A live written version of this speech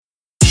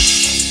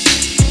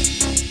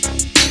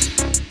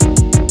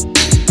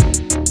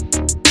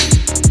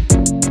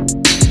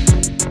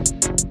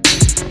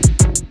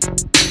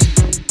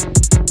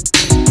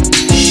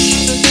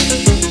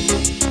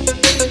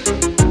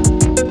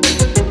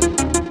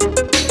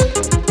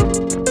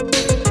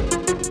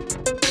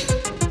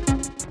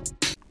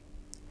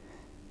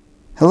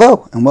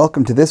and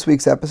welcome to this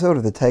week's episode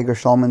of the Tiger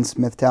Schulman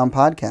Smithtown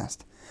podcast.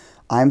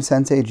 I'm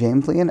Sensei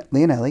James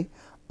Leonelli,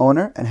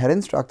 owner and head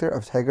instructor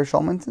of Tiger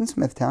Schulman in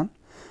Smithtown.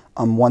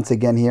 I'm once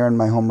again here in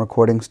my home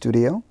recording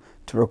studio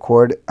to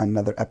record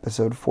another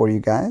episode for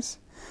you guys.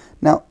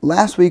 Now,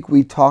 last week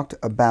we talked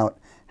about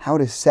how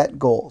to set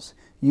goals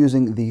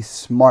using the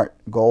SMART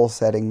goal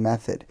setting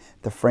method,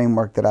 the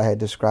framework that I had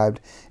described.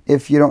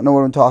 If you don't know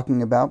what I'm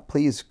talking about,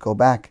 please go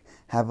back,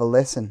 have a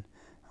listen.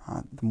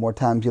 The more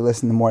times you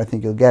listen, the more I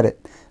think you'll get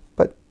it.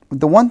 But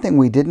the one thing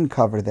we didn't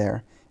cover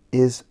there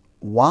is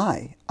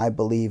why I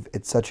believe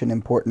it's such an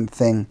important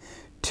thing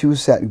to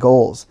set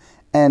goals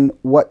and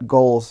what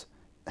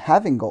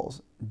having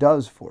goals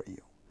does for you.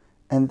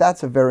 And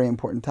that's a very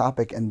important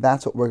topic, and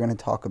that's what we're going to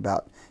talk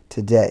about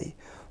today.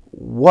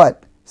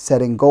 What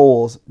setting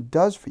goals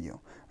does for you,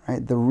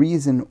 right? The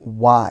reason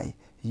why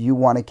you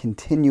want to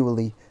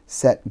continually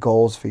set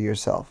goals for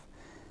yourself.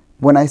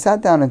 When I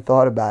sat down and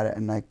thought about it,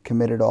 and I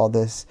committed all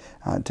this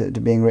to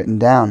being written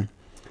down,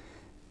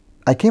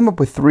 I came up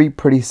with three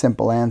pretty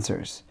simple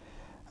answers: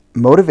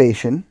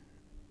 motivation,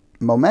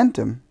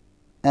 momentum,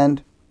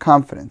 and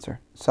confidence or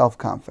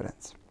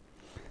self-confidence.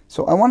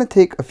 So I want to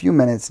take a few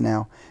minutes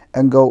now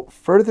and go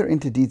further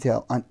into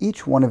detail on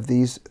each one of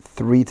these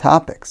three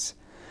topics.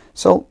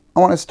 So I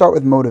want to start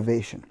with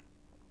motivation.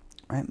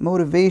 Right?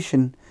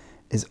 Motivation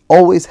is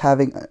always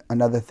having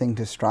another thing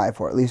to strive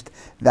for. At least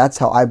that's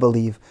how I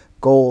believe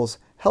goals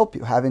help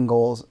you. Having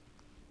goals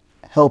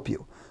help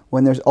you.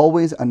 When there's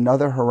always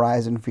another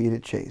horizon for you to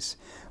chase,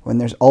 when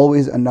there's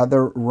always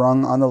another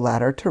rung on the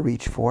ladder to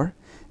reach for,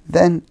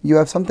 then you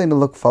have something to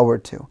look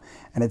forward to.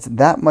 And it's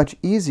that much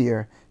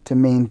easier to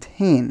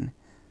maintain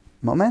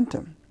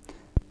momentum.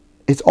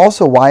 It's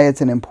also why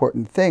it's an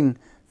important thing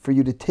for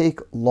you to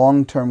take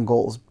long-term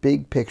goals,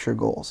 big picture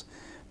goals,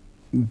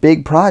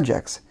 big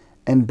projects,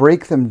 and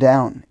break them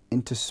down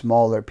into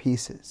smaller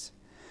pieces.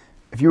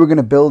 If you were going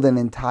to build an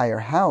entire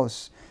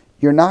house,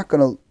 you're not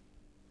going to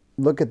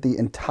look at the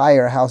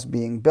entire house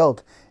being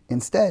built.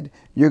 Instead,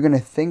 you're going to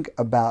think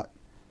about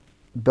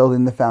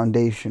building the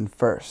foundation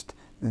first,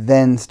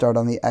 then start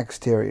on the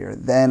exterior,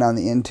 then on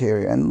the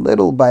interior, and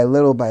little by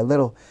little by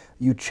little,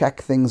 you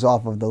check things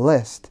off of the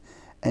list.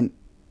 And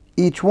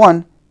each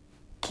one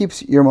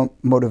keeps your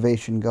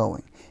motivation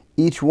going.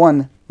 Each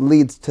one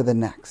leads to the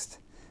next.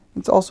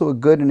 It's also a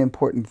good and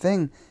important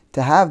thing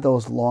to have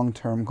those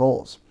long-term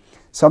goals.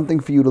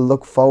 Something for you to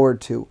look forward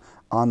to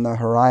on the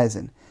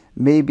horizon.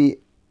 Maybe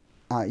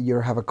you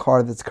have a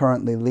car that's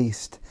currently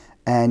leased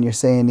and you're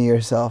saying to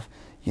yourself,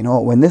 you know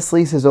what, when this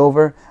lease is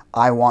over,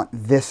 I want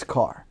this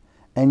car.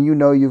 And you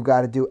know you've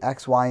got to do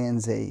X, Y, and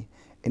Z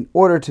in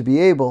order to be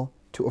able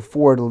to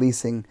afford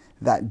leasing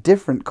that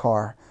different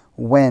car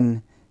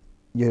when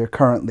your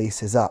current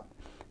lease is up.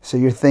 So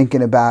you're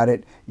thinking about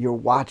it, you're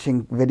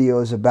watching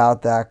videos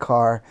about that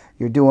car,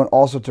 you're doing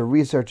all sorts of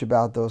research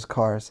about those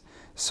cars.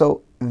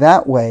 So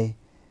that way,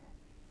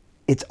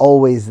 it's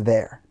always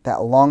there.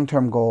 That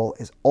long-term goal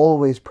is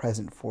always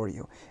present for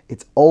you.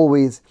 It's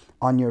always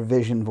on your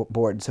vision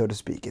board, so to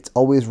speak. It's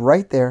always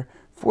right there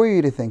for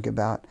you to think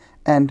about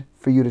and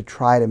for you to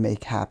try to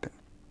make happen.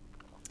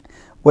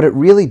 What it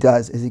really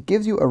does is it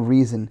gives you a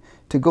reason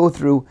to go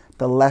through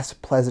the less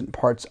pleasant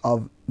parts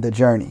of the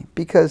journey,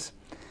 because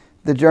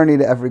the journey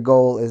to every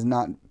goal is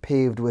not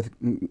paved with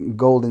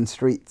golden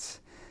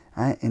streets.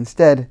 Right?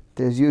 Instead,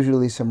 there's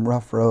usually some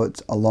rough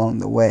roads along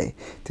the way.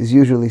 There's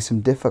usually some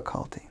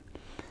difficulty.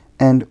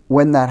 And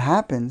when that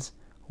happens,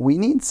 we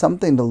need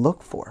something to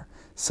look for,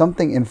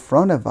 something in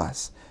front of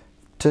us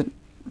to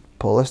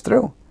pull us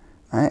through.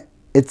 Right?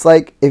 It's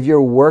like if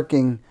you're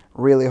working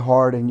really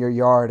hard in your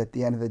yard at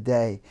the end of the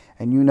day,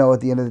 and you know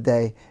at the end of the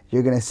day,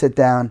 you're going to sit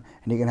down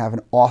and you're going to have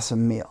an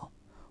awesome meal.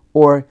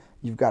 Or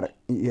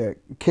you're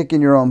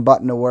kicking your own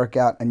butt in a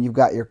workout and you've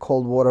got your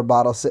cold water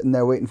bottle sitting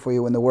there waiting for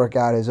you when the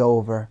workout is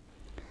over.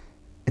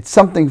 It's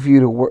something for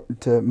you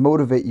to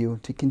motivate you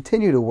to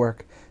continue to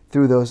work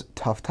through those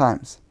tough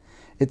times.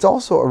 It's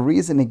also a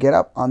reason to get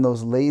up on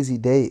those lazy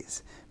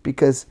days,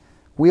 because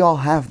we all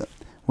have them.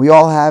 We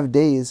all have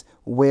days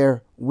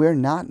where we're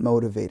not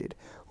motivated,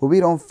 where we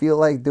don't feel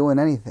like doing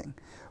anything,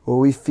 where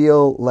we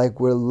feel like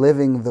we're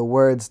living the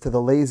words to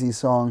the Lazy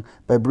song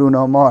by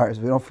Bruno Mars.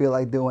 We don't feel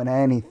like doing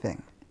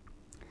anything.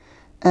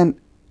 And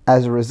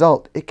as a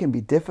result, it can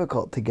be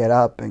difficult to get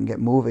up and get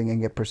moving and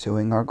get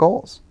pursuing our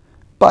goals.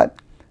 But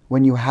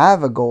when you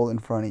have a goal in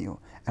front of you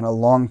and a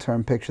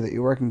long-term picture that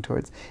you're working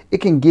towards, it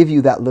can give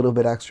you that little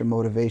bit extra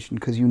motivation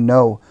because you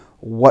know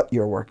what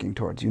you're working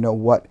towards. You know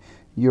what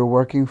you're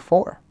working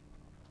for.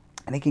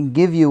 And it can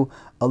give you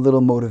a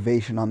little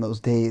motivation on those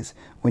days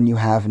when you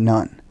have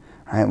none.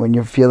 Right? When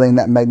you're feeling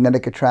that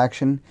magnetic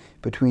attraction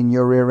between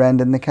your rear end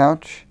and the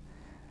couch,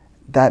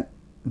 that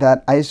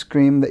ice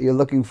cream that you're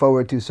looking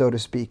forward to, so to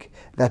speak,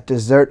 that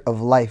dessert of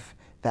life,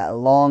 that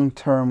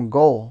long-term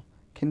goal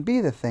can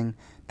be the thing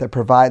that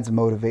provides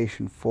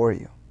motivation for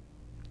you.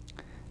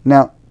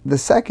 Now, the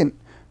second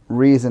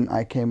reason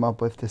I came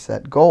up with to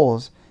set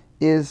goals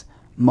is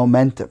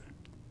momentum.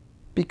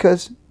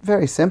 Because,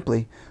 very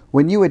simply,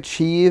 when you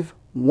achieve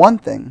one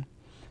thing,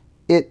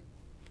 it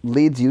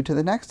leads you to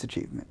the next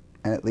achievement,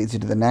 and it leads you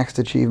to the next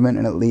achievement,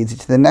 and it leads you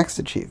to the next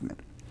achievement.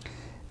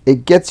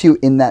 It gets you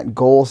in that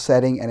goal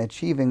setting and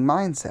achieving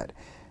mindset.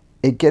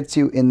 It gets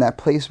you in that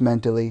place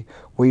mentally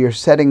where you're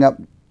setting up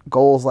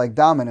goals like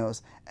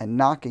dominoes and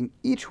knocking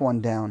each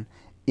one down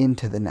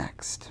into the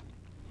next.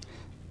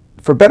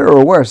 For better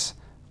or worse,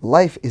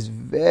 life is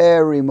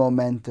very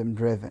momentum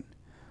driven.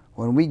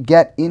 When we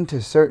get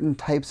into certain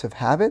types of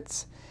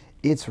habits,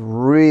 it's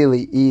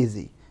really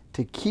easy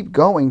to keep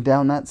going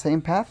down that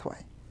same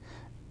pathway.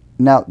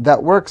 Now,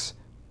 that works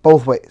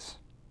both ways.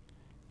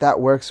 That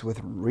works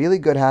with really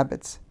good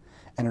habits,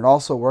 and it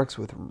also works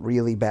with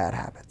really bad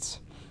habits.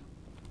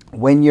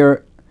 When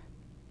you're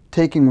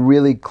taking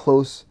really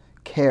close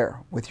care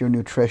with your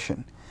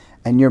nutrition,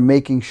 and you're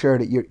making sure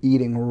that you're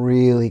eating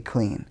really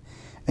clean,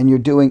 and you're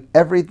doing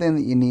everything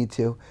that you need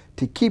to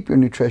keep your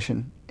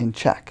nutrition in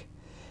check,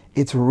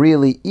 it's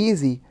really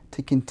easy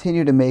to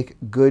continue to make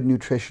good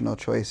nutritional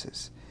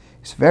choices.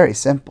 It's very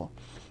simple,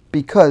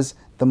 because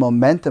the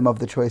momentum of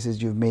the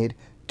choices you've made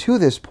to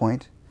this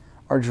point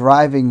are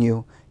driving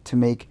you to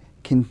make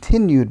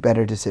continued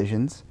better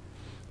decisions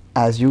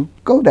as you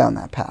go down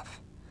that path.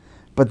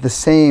 But the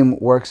same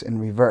works in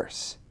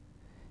reverse.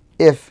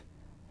 If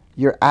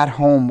your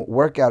at-home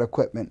workout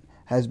equipment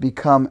has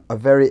become a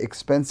very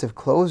expensive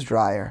clothes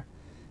dryer,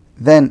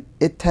 then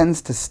it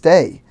tends to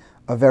stay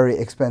a very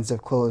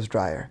expensive clothes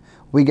dryer.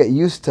 We get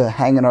used to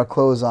hanging our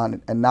clothes on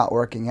it and not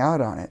working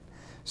out on it.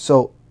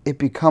 So it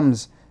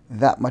becomes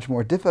that much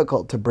more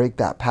difficult to break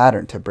that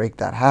pattern, to break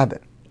that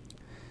habit.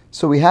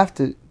 So we have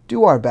to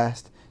do our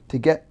best to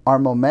get our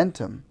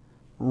momentum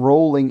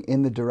rolling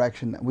in the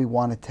direction that we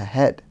want it to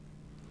head.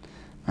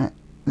 Right?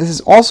 This is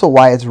also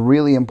why it's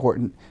really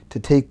important to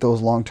take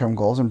those long-term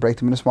goals and break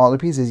them into smaller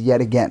pieces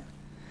yet again.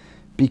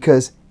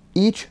 Because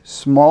each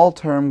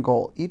small-term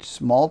goal, each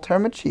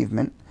small-term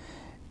achievement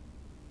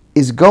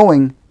is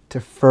going to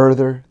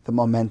further the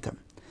momentum.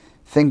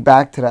 Think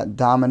back to that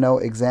domino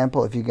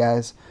example. If you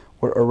guys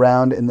were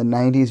around in the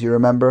 90s, you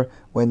remember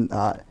when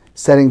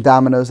setting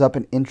dominoes up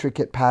in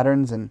intricate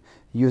patterns and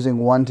using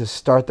one to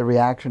start the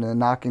reaction and then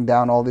knocking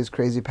down all these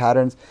crazy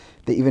patterns.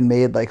 They even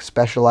made like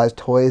specialized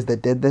toys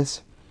that did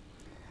this.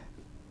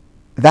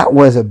 That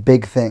was a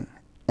big thing,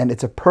 and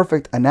it's a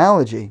perfect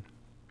analogy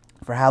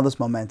for how this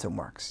momentum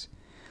works.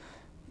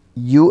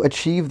 You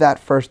achieve that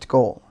first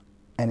goal,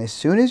 and as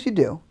soon as you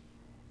do,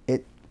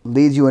 it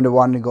leads you into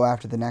wanting to go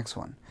after the next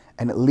one,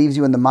 and it leaves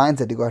you in the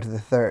mindset to go after the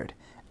third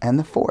and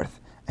the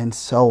fourth, and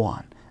so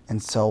on,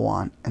 and so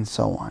on, and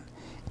so on.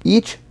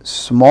 Each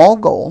small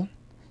goal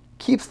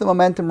keeps the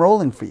momentum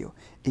rolling for you.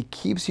 It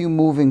keeps you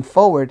moving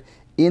forward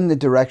in the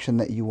direction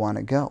that you want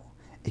to go.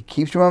 It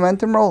keeps your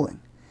momentum rolling.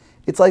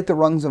 It's like the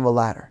rungs of a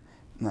ladder.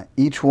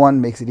 Each one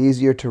makes it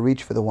easier to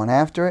reach for the one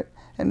after it,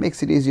 and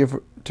makes it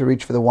easier to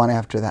reach for the one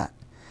after that.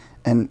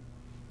 And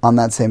on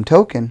that same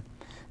token,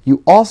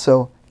 you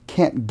also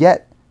can't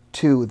get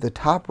to the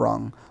top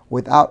rung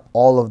without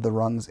all of the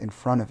rungs in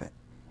front of it.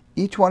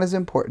 Each one is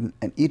important,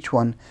 and each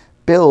one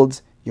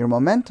builds your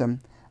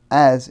momentum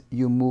as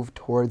you move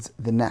towards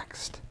the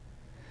next.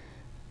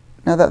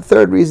 Now, that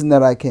third reason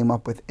that I came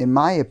up with, in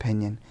my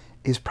opinion,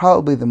 is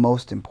probably the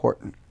most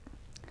important.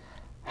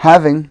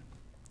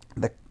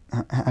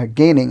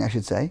 Gaining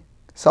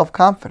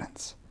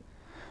self-confidence.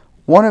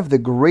 One of the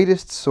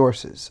greatest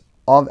sources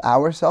of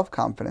our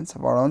self-confidence,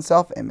 of our own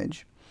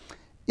self-image,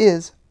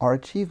 is our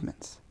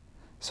achievements.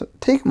 So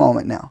take a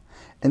moment now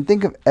and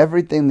think of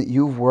everything that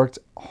you've worked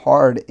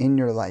hard in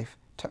your life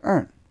to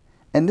earn.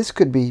 And this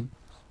could be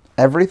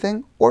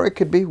everything, or it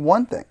could be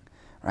one thing,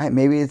 right?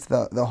 Maybe it's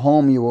the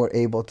home you were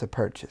able to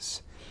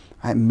purchase,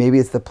 right? Maybe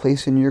it's the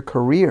place in your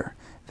career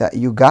that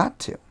you got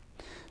to.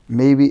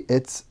 Maybe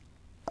it's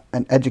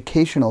an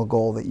educational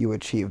goal that you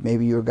achieved.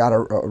 Maybe you got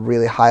a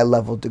really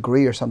high-level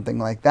degree or something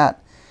like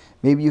that.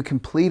 Maybe you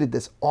completed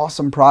this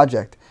awesome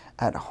project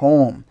at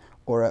home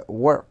or at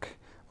work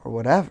or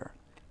whatever.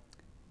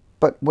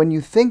 But when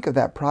you think of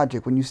that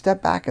project, when you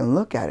step back and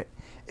look at it,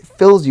 it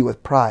fills you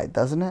with pride,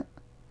 doesn't it?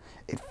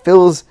 It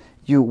fills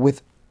you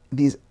with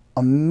these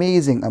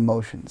amazing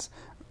emotions.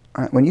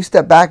 Right? When you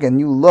step back and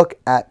you look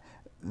at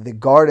the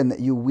garden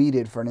that you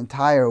weeded for an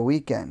entire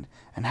weekend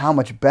and how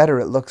much better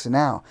it looks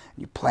now,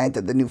 you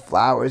planted the new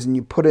flowers and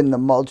you put in the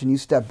mulch and you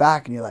step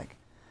back and you're like,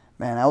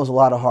 man, that was a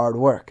lot of hard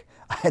work.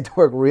 I had to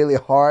work really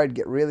hard,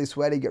 get really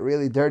sweaty, get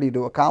really dirty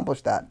to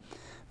accomplish that.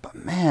 But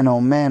man,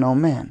 oh man, oh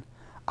man,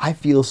 I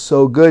feel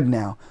so good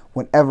now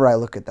whenever I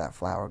look at that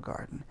flower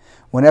garden.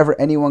 Whenever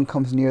anyone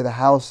comes near the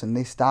house and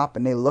they stop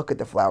and they look at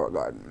the flower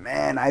garden,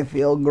 man, I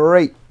feel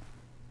great.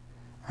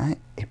 Right?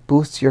 It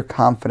boosts your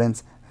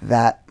confidence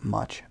that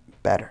much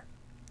better.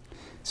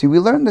 See, we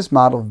learned this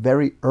model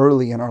very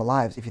early in our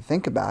lives. If you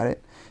think about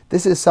it,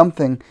 this is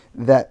something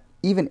that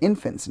even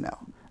infants know.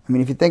 I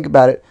mean, if you think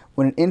about it,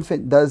 when an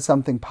infant does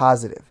something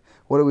positive,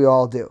 what do?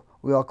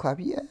 We all clap,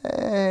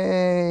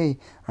 yay,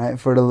 right,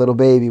 for the little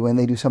baby when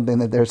they do something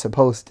that they're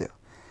supposed to.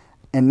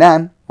 And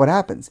then what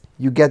happens?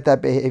 You get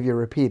that behavior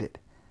repeated.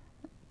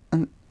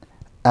 And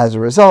as a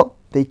result,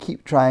 they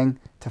keep trying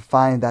to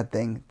find that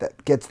thing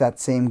that gets that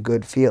same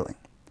good feeling.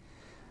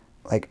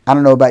 Like, I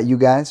don't know about you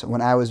guys,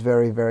 when I was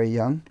very, very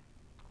young,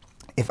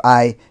 if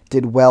I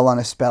did well on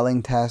a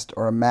spelling test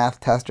or a math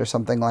test or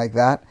something like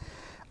that,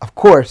 of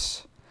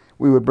course,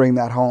 we would bring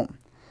that home.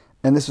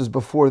 And this was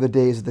before the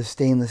days of the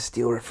stainless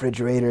steel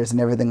refrigerators and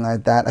everything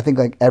like that. I think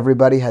like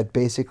everybody had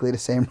basically the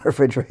same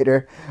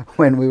refrigerator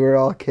when we were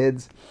all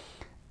kids.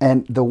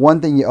 And the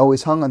one thing you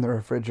always hung on the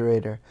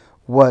refrigerator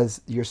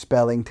was your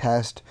spelling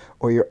test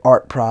or your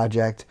art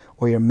project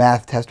or your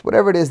math test,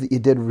 whatever it is that you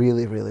did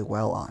really, really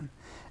well on.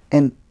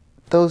 And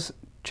those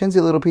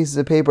chintzy little pieces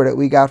of paper that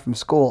we got from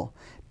school,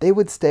 they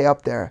would stay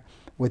up there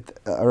with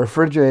a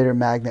refrigerator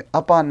magnet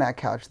up on that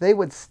couch. They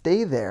would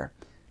stay there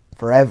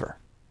forever.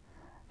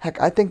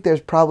 Heck, I think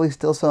there's probably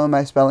still some of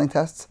my spelling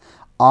tests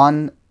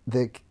on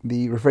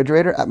the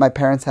refrigerator at my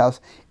parents' house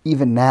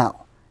even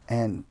now.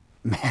 And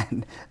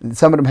man,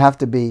 some of them have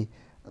to be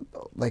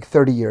like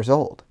 30 years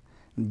old,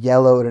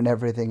 yellowed and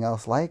everything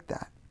else like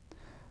that.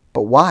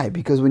 But why?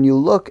 Because when you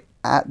look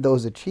at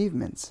those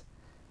achievements,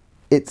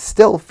 it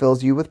still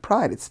fills you with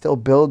pride. It still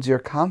builds your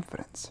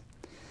confidence.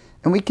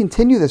 And we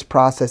continue this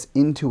process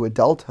into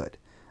adulthood.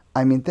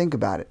 I mean, think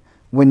about it.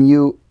 When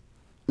you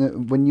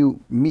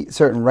meet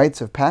certain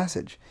rites of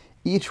passage,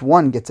 each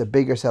one gets a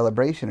bigger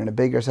celebration and a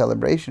bigger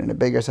celebration and a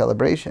bigger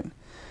celebration.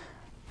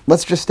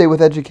 Let's just stay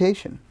with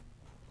education.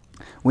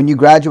 When you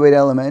graduate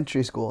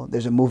elementary school,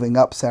 there's a moving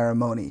up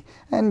ceremony,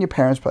 and your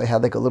parents probably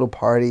had like a little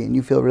party, and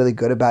you feel really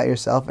good about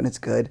yourself, and it's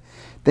good.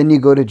 Then you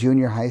go to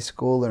junior high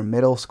school or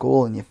middle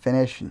school, and you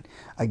finish, and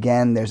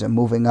again, there's a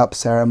moving up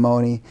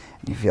ceremony,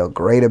 and you feel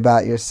great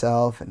about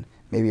yourself, and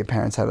maybe your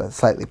parents had a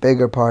slightly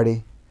bigger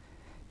party.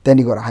 Then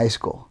you go to high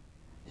school.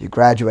 You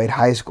graduate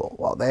high school.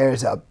 Well,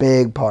 there's a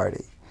big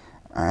party.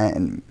 All right,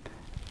 and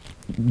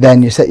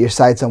then you set your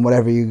sights on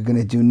whatever you're going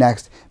to do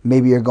next.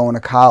 Maybe you're going to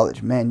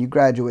college. Man, you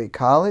graduate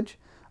college,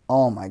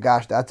 oh my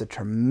gosh, that's a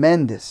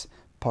tremendous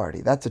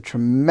party. That's a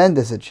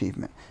tremendous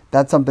achievement.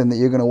 That's something that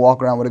you're going to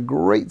walk around with a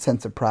great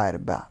sense of pride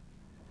about.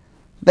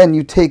 Then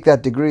you take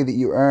that degree that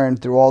you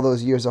earned through all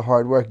those years of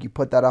hard work, you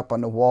put that up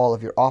on the wall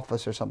of your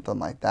office or something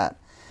like that.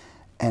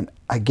 And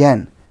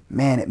again,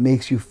 man, it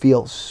makes you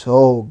feel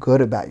so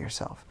good about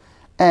yourself.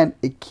 And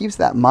it keeps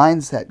that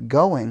mindset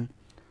going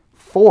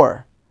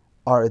for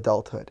our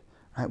adulthood.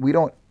 Right? We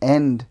don't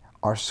end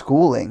our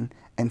schooling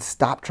and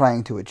stop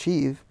trying to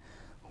achieve.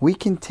 We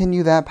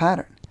continue that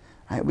pattern.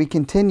 Right? We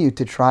continue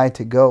to try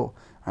to go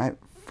right,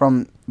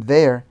 from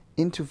there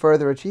into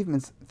further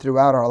achievements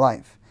throughout our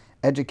life.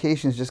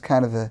 Education is just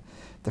kind of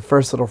the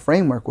first little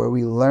framework where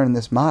we learn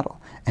this model,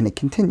 and it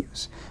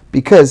continues.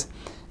 Because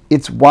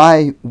it's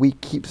why we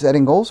keep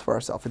setting goals for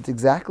ourselves. It's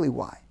exactly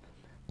why.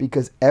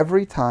 Because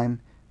every time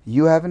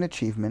you have an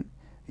achievement,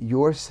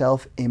 your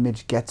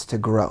self-image gets to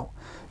grow.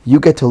 You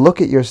get to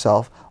look at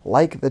yourself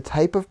like the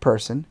type of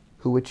person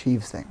who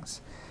achieves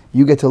things.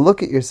 You get to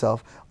look at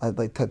yourself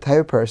like the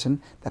type of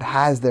person that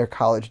has their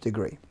college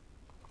degree,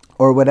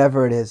 or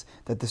whatever it is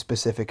that the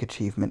specific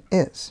achievement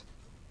is.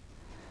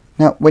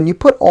 Now, when you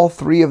put all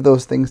three of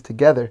those things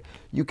together,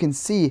 you can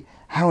see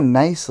how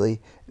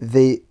nicely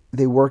they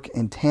work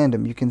in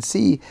tandem. You can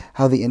see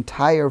how the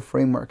entire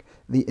framework,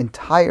 the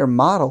entire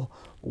model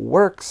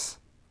works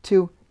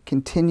to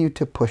continue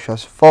to push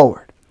us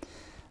forward.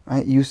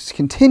 Right? You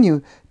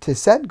continue to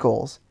set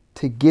goals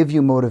to give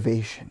you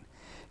motivation,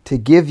 to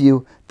give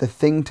you the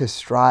thing to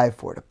strive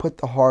for, to put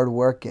the hard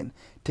work in,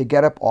 to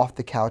get up off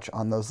the couch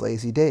on those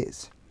lazy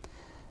days.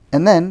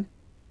 And then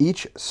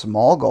each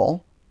small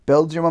goal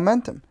builds your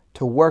momentum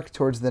to work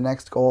towards the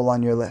next goal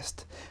on your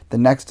list, the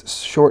next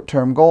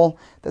short-term goal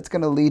that's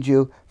going to lead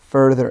you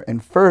further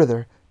and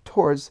further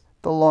towards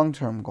the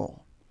long-term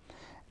goal.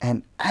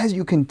 And as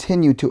you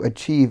continue to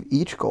achieve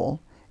each goal,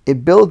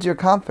 it builds your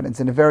confidence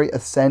in a very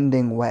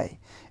ascending way.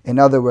 In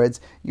other words,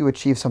 you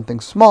achieve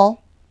something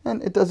small,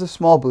 and it does a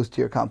small boost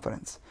to your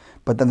confidence.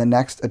 But then the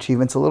next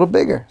achievement's a little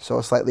bigger, so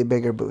a slightly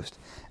bigger boost,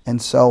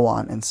 and so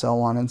on, and so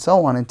on, and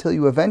so on, until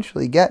you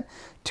eventually get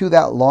to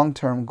that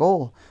long-term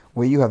goal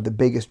where you have the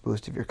biggest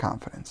boost of your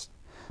confidence.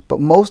 But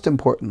most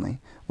importantly,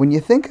 when you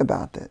think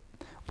about it,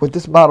 what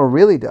this model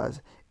really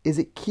does is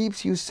it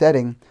keeps you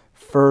setting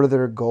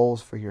further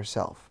goals for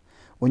yourself.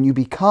 When you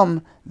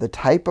become the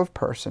type of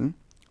person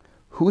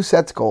who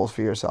sets goals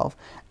for yourself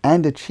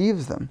and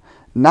achieves them,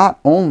 not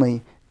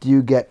only do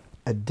you get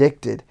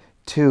addicted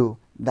to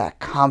that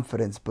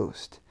confidence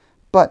boost,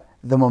 but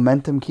the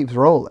momentum keeps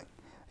rolling.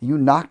 You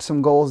knocked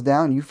some goals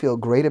down, you feel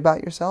great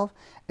about yourself,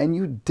 and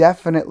you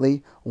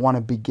definitely want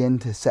to begin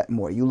to set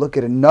more. You look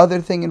at another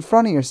thing in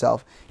front of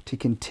yourself to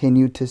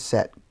continue to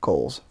set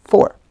goals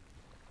for.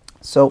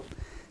 So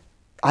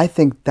I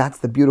think that's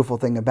the beautiful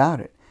thing about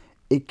it.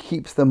 It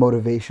keeps the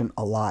motivation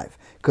alive.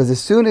 Because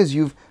as soon as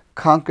you've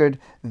conquered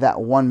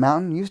that one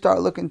mountain, you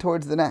start looking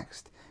towards the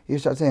next. You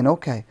start saying,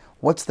 okay,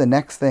 what's the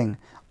next thing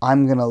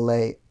I'm going to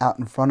lay out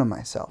in front of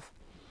myself?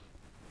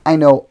 I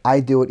know I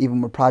do it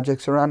even with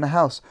projects around the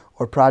house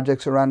or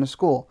projects around the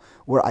school,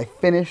 where I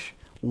finish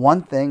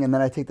one thing and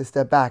then I take the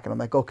step back and I'm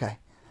like, okay,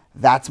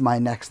 that's my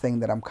next thing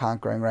that I'm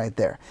conquering right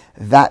there.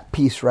 That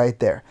piece right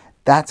there.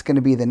 That's going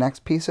to be the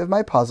next piece of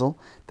my puzzle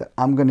that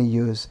I'm going to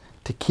use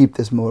to keep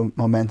this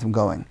momentum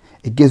going.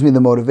 It gives me the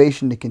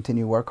motivation to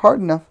continue to work hard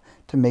enough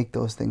to make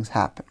those things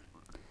happen.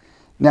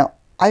 Now,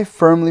 I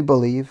firmly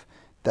believe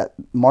that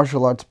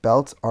martial arts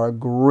belts are a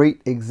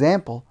great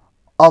example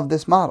of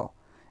this model.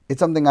 It's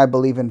something I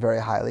believe in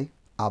very highly,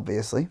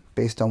 obviously,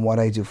 based on what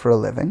I do for a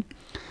living.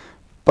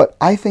 But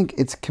I think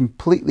it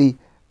completely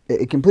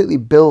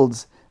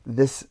builds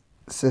this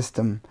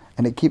system,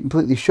 and it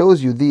completely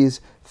shows you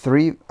these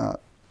three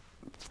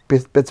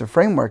bits of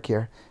framework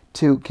here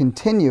to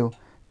continue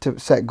to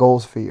set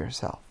goals for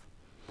yourself.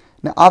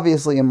 Now,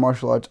 obviously, in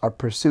martial arts, our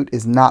pursuit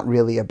is not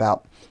really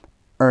about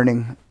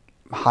earning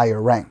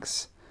higher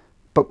ranks,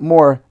 but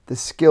more the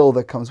skill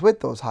that comes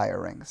with those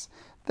higher ranks.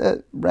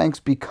 The ranks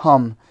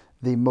become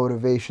the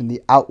motivation,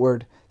 the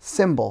outward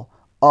symbol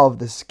of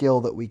the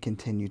skill that we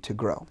continue to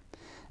grow.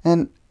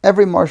 And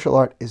every martial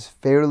art is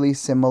fairly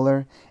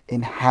similar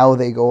in how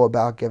they go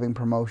about giving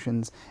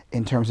promotions,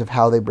 in terms of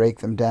how they break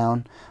them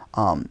down.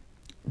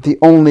 The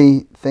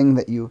only thing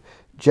that you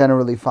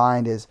generally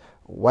find is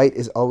white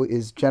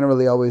is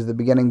generally always the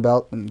beginning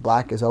belt and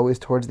black is always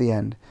towards the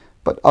end.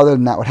 But other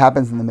than that, what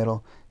happens in the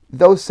middle,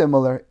 though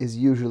similar, is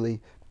usually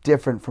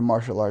different from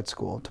martial arts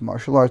school to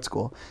martial arts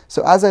school.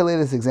 So as I lay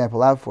this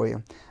example out for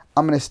you,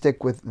 I'm going to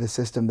stick with the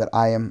system that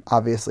I am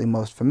obviously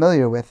most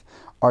familiar with,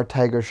 our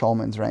Tiger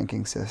Schulman's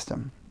ranking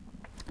system.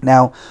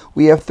 Now,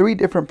 we have 3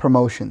 different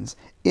promotions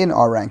in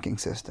our ranking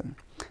system.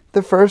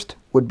 The first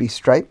would be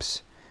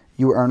stripes.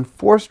 You earn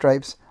 4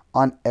 stripes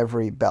on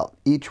every belt.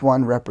 Each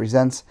one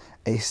represents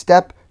a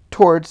step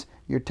towards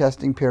your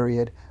testing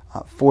period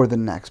for the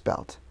next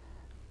belt.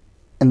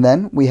 And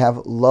then we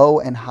have low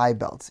and high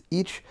belts.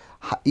 Each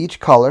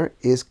color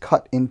is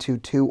cut into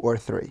 2 or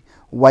 3.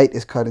 White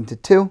is cut into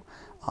 2.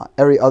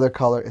 Every other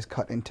color is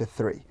cut into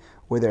 3.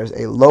 Where there's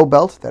a low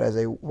belt that has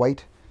a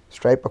white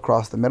stripe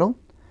across the middle,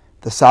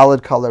 the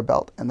solid color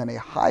belt, and then a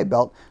high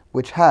belt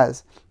which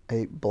has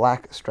a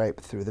black stripe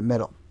through the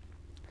middle.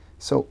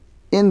 So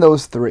in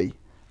those 3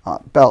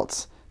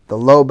 belts, the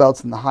low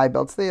belts and the high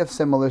belts, they have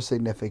similar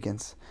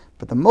significance,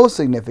 but the most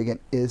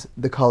significant is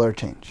the color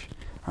change.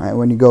 All right,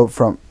 when you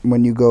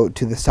go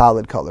to the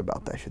solid color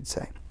belt, I should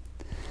say.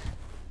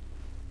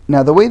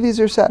 Now, the way these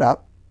are set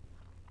up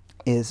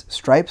is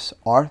stripes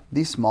are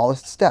the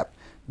smallest step.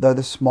 They're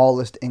the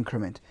smallest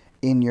increment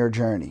in your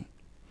journey.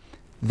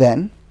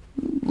 Then,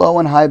 low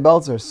and high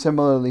belts are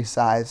similarly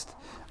sized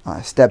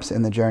steps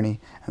in the journey,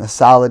 and the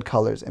solid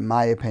colors, in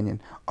my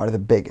opinion, are the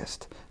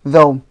biggest.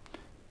 Though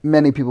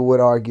many people would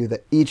argue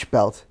that each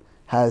belt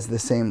has the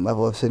same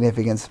level of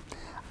significance.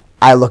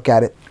 I look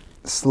at it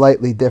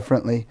slightly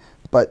differently,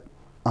 but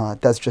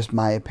that's just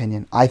my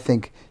opinion. I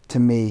think, to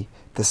me,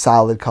 the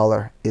solid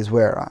color is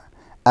where,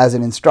 as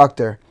an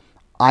instructor,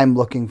 I'm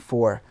looking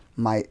for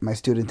my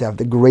student to have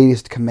the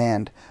greatest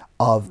command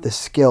of the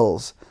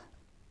skills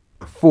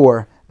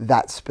for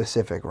that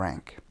specific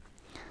rank.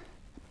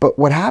 But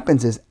what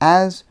happens is,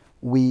 as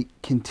we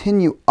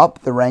continue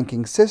up the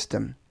ranking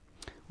system,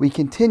 we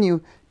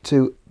continue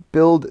to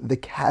build the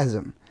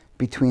chasm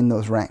between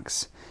those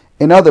ranks.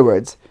 In other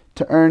words,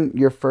 to earn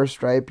your first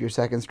stripe, your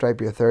second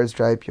stripe, your third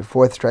stripe, your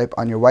fourth stripe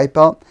on your white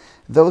belt,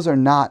 those are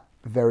not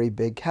very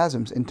big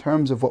chasms in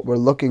terms of what we're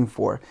looking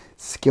for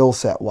skill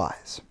set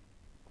wise.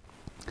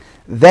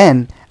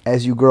 Then,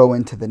 as you grow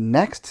into the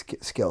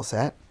next skill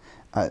set,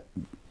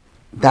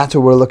 that's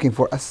what we're looking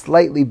for, a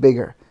slightly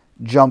bigger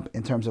jump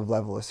in terms of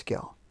level of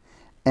skill.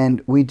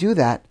 And we do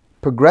that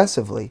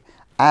progressively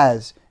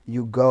as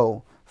you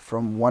go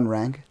from one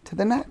rank to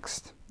the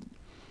next.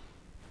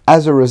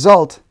 As a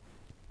result,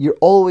 you're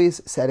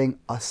always setting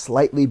a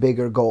slightly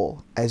bigger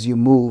goal as you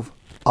move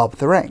up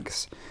the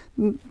ranks.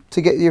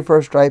 To get your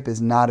first stripe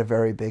is not a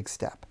very big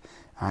step.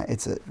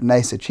 It's a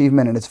nice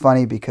achievement, and it's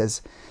funny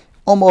because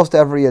almost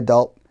every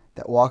adult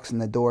that walks in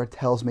the door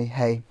tells me,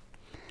 hey,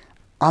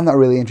 I'm not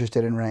really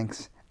interested in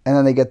ranks. And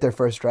then they get their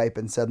first stripe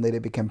and suddenly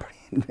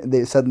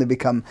they suddenly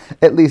become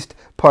at least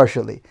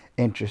partially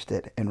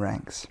interested in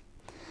ranks.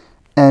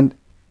 And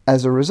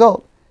as a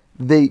result,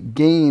 they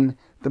gain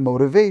the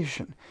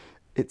motivation.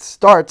 It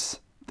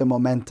starts the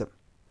momentum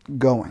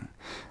going.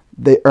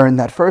 They earn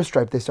that first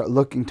stripe. They start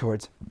looking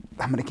towards,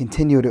 I'm going to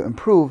continue to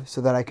improve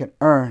so that I can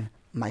earn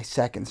my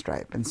second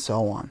stripe, and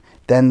so on.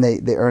 Then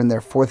they earn their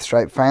fourth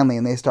stripe finally,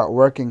 and they start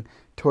working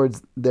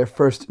towards their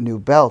first new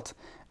belt.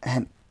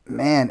 And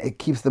man, it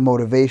keeps the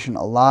motivation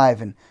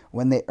alive. And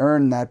when they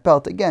earn that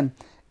belt, again,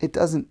 it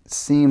doesn't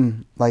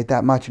seem like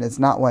that much, and it's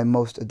not why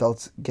most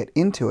adults get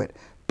into it.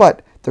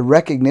 But the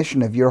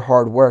recognition of your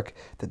hard work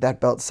that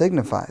belt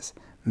signifies,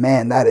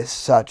 man, that is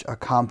such a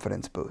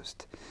confidence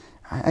boost.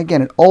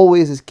 Again, it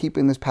always is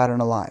keeping this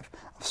pattern alive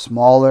of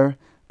smaller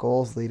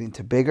goals leading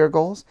to bigger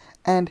goals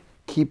and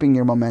keeping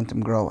your momentum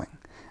growing.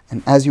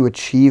 And as you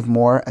achieve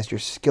more, as your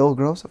skill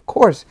grows, of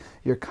course,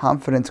 your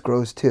confidence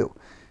grows too.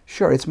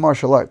 Sure, it's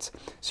martial arts,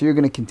 so you're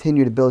going to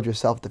continue to build your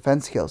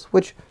self-defense skills,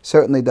 which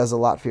certainly does a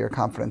lot for your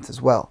confidence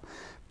as well.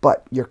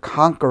 But you're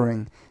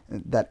conquering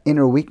that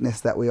inner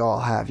weakness that we all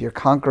have. You're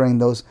conquering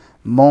those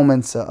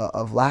moments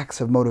of lacks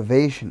of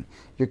motivation.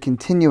 You're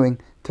continuing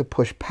to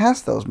push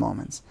past those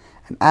moments.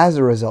 And as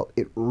a result,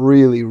 it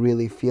really,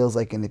 really feels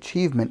like an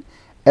achievement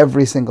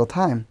every single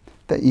time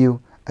that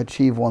you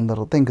achieve one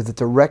little thing, because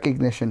it's a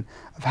recognition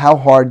of how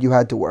hard you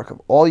had to work, of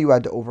all you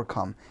had to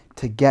overcome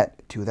to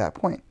get to that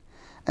point.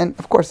 And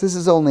of course, this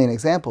is only an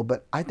example,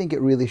 but I think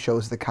it really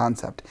shows the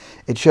concept.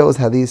 It shows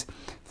how these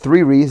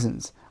 3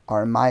 reasons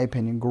are, in my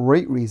opinion,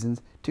 great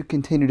reasons to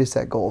continue to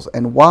set goals,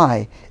 and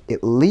why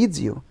it leads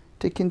you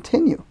to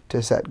continue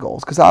to set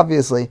goals. Because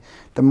obviously,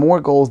 the more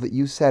goals that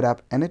you set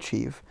up and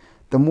achieve,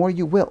 the more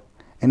you will.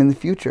 And in the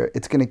future,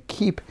 it's going to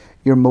keep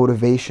your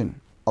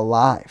motivation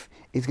alive.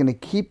 It's going to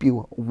keep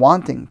you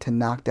wanting to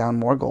knock down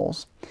more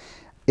goals.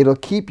 It'll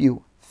keep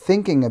you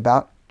thinking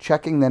about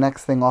checking the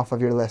next thing off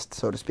of your list,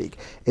 so to speak.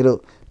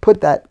 It'll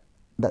put that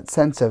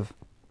sense of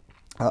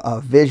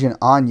vision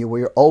on you,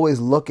 where you're always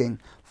looking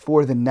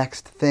for the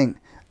next thing.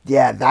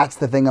 Yeah, that's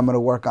the thing I'm going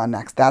to work on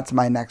next. That's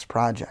my next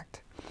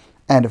project.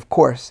 And of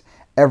course,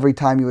 every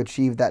time you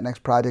achieve that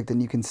next project, and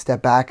you can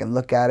step back and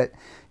look at it,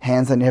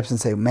 hands on your hips,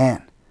 and say,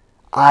 man,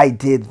 I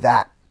did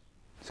that.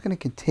 It's going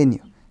to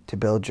continue to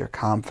build your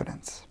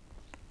confidence.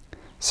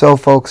 So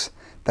folks,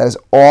 that is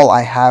all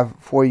I have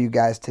for you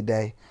guys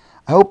today.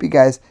 I hope you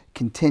guys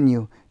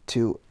continue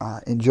to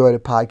enjoy the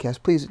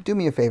podcast. Please do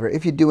me a favor.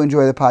 If you do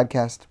enjoy the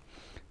podcast,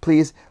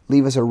 please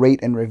leave us a rate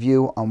and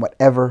review on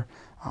whatever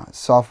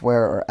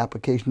software or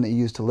application that you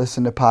use to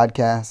listen to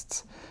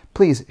podcasts.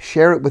 Please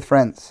share it with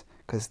friends,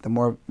 because the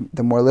more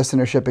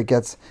listenership it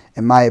gets,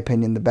 in my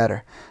opinion, the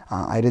better.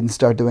 I didn't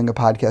start doing a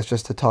podcast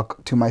just to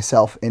talk to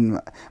myself in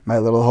my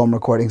little home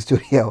recording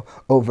studio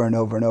over and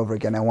over and over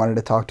again. I wanted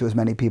to talk to as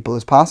many people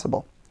as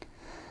possible.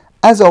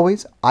 As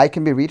always, I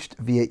can be reached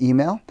via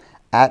email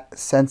at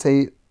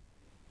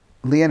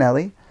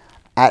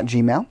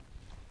senseileonelli@gmail.com.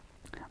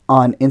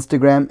 On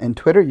Instagram and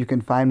Twitter, you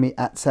can find me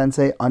at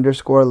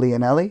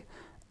sensei_Leonelli,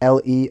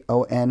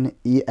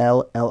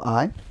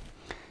 Leonelli.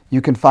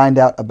 You can find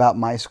out about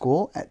my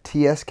school at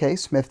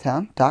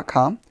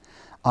tsksmithtown.com.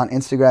 On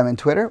Instagram and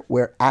Twitter,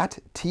 we're at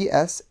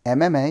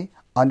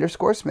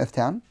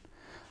tsmma_Smithtown.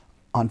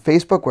 On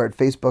Facebook, we're at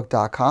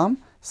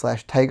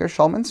facebook.com/Tiger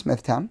Schulman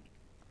Smithtown.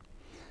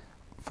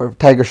 For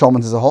Tiger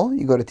Schulman's as a whole,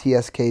 you go to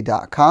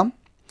tsk.com.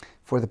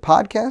 For the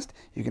podcast,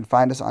 you can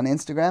find us on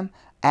Instagram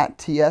at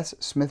TS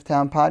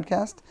Smithtown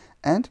Podcast.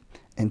 And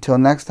until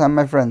next time,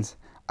 my friends,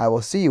 I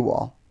will see you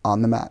all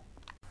on the mat.